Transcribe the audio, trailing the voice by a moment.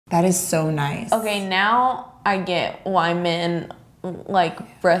That is so nice. Okay, now I get why men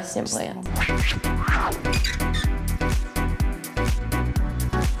like breast implants.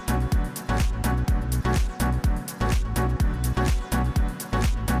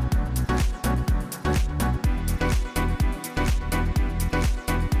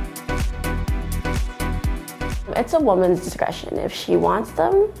 It's a woman's discretion. If she wants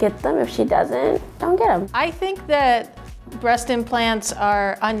them, get them. If she doesn't, don't get them. I think that breast implants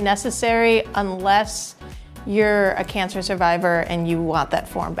are unnecessary unless you're a cancer survivor and you want that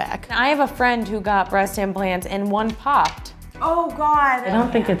form back. I have a friend who got breast implants and one popped. Oh God. I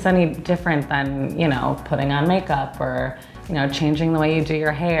don't think it's any different than, you know, putting on makeup or, you know, changing the way you do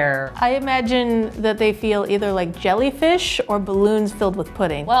your hair. I imagine that they feel either like jellyfish or balloons filled with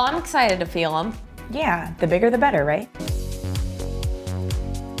pudding. Well, I'm excited to feel them. Yeah, the bigger the better, right?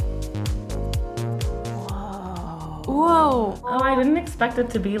 Whoa. Oh, I didn't expect it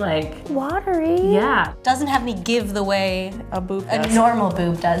to be like Watery. Yeah. Doesn't have any give the way A boob a does. normal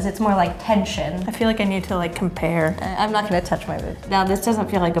boob does. It's more like tension. I feel like I need to like compare. I'm not gonna touch my boob. Now this doesn't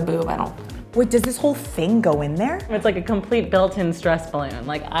feel like a boob, I don't. Wait, does this whole thing go in there? It's like a complete built-in stress balloon.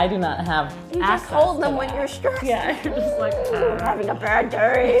 Like I do not have You just hold them when you're stressed. Yeah, you're just like Having a bad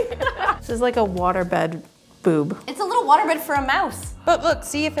day. This is like a waterbed boob. It's a little waterbed for a mouse. But look,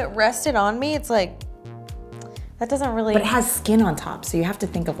 see if it rested on me, it's like, that doesn't really. But it has skin on top, so you have to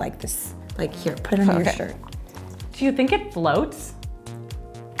think of like this. Like here, put it on your shirt. Do you think it floats?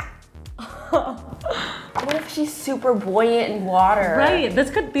 What if she's super buoyant in water? Right.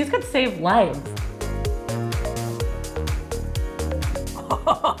 These could save lives.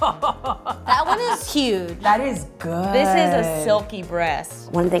 That one is huge. That is good. This is a silky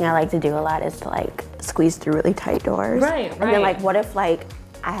breast. One thing I like to do a lot is to like squeeze through really tight doors. Right, And then like, what if like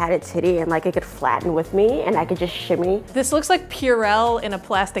I had a titty and like it could flatten with me and I could just shimmy? This looks like Purell in a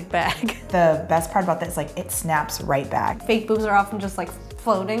plastic bag. The best part about this, like it snaps right back. Fake boobs are often just like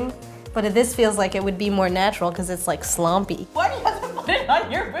floating, but this feels like it would be more natural because it's like slumpy. Why do you have to put it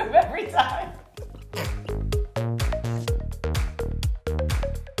on your boob every time?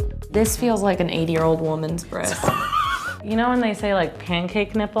 This feels like an 80-year-old woman's breast. You know when they say like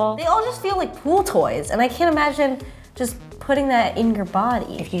pancake nipple? They all just feel like pool toys, and I can't imagine just putting that in your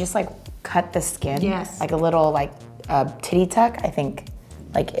body. If you just like cut the skin, Yes. like a little like titty tuck, I think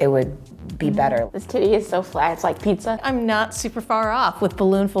like it would be better. This titty is so flat, it's like pizza. I'm not super far off with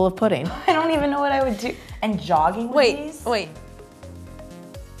balloon full of pudding. I don't even know what I would do. And jogging with Wait, these? wait.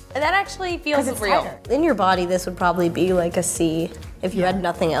 That actually feels 'Cause it's real. tighter. In your body, this would probably be like a C if you had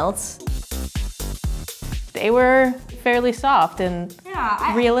nothing else. They were fairly soft and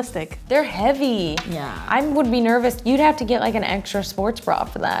Yeah, realistic. They're heavy. Yeah. I would be nervous. You'd have to get like an extra sports bra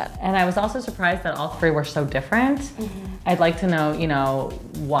for that. And I was also surprised that all three were so different. I'd like to know, you know,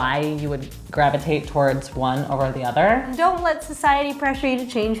 why you would gravitate towards one over the other. Don't let society pressure you to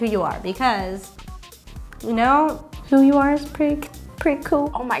change who you are, because, you know, who you are is pretty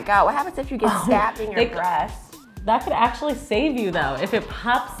cool. Oh my God, what happens if you get stabbed in your breast? That could actually save you though. If it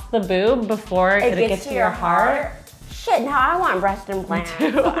pops the boob before it gets to your heart. Shit, now I want breast implants. So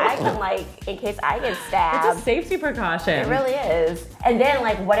I can like, in case I get It's stabbed. a safety precaution. It really is. And then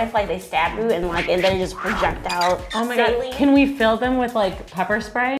like, what if like they stab you and like, and then just project out Oh my saline? God, can we fill them with like pepper spray?